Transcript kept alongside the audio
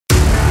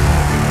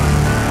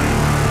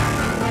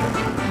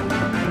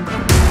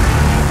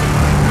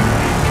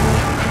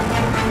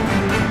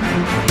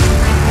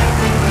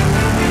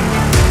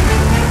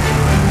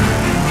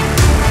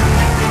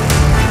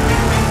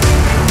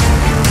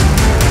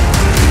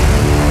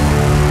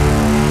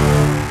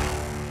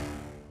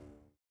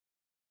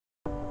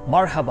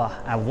Marhaba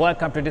and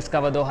welcome to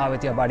Discover Doha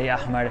with your buddy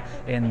Ahmed.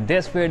 In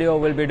this video,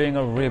 we'll be doing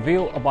a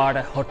review about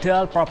a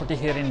hotel property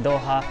here in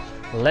Doha.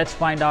 Let's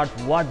find out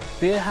what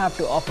they have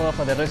to offer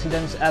for the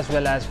residents as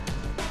well as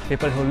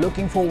people who are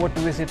looking forward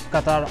to visit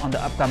Qatar on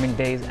the upcoming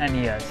days and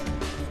years.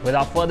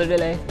 Without further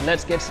delay,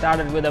 let's get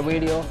started with the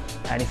video.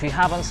 And if you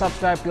haven't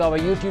subscribed to our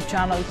YouTube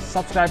channel,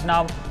 subscribe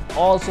now.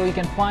 Also, you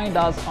can find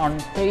us on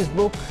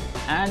Facebook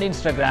and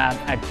Instagram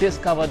at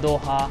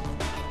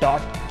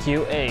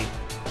discoverdoha.qa.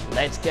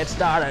 Let's get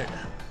started.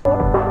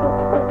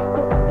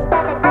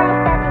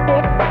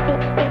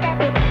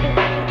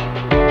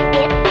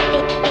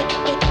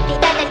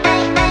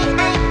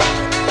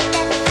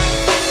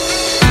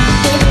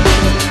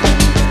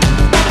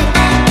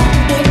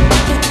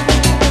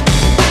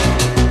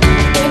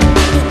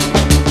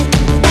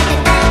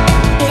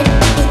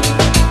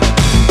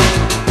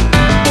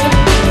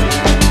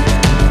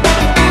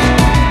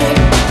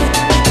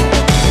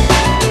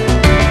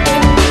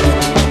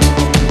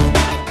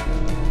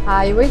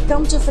 Hi,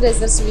 welcome to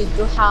Fraser Suite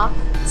Doha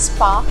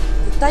Spa.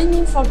 The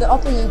timing for the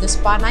opening the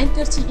spa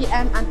 9:30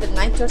 a.m. until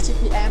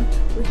 9:30 p.m.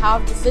 We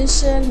have the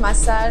facial,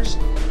 massage,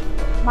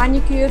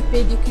 manicure,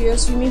 pedicure,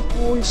 swimming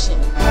pool,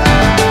 gym.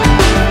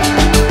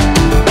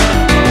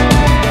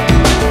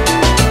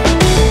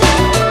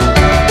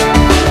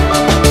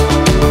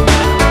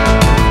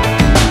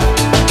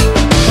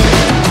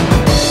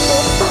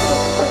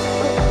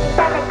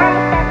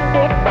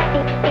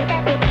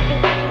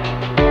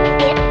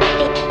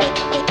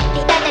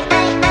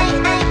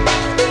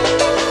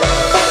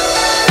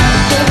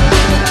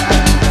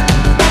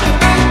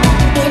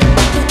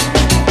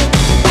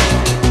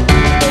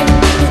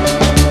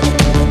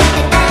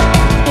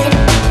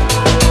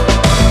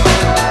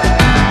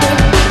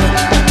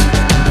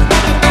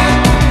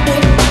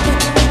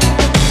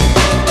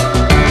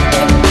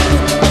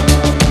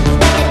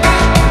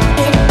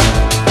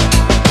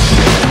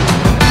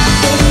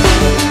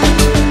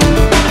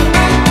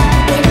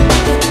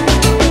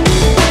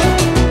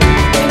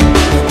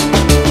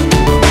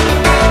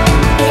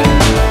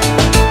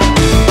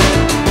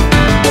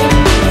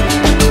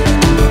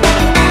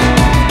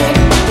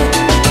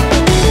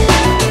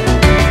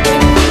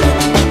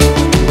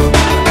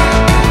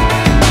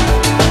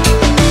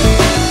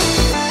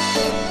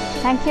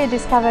 Thank you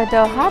Discover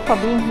Doha for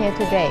being here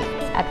today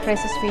at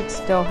Fraser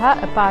Suites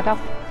Doha, a part of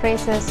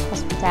Fraser's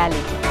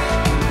hospitality.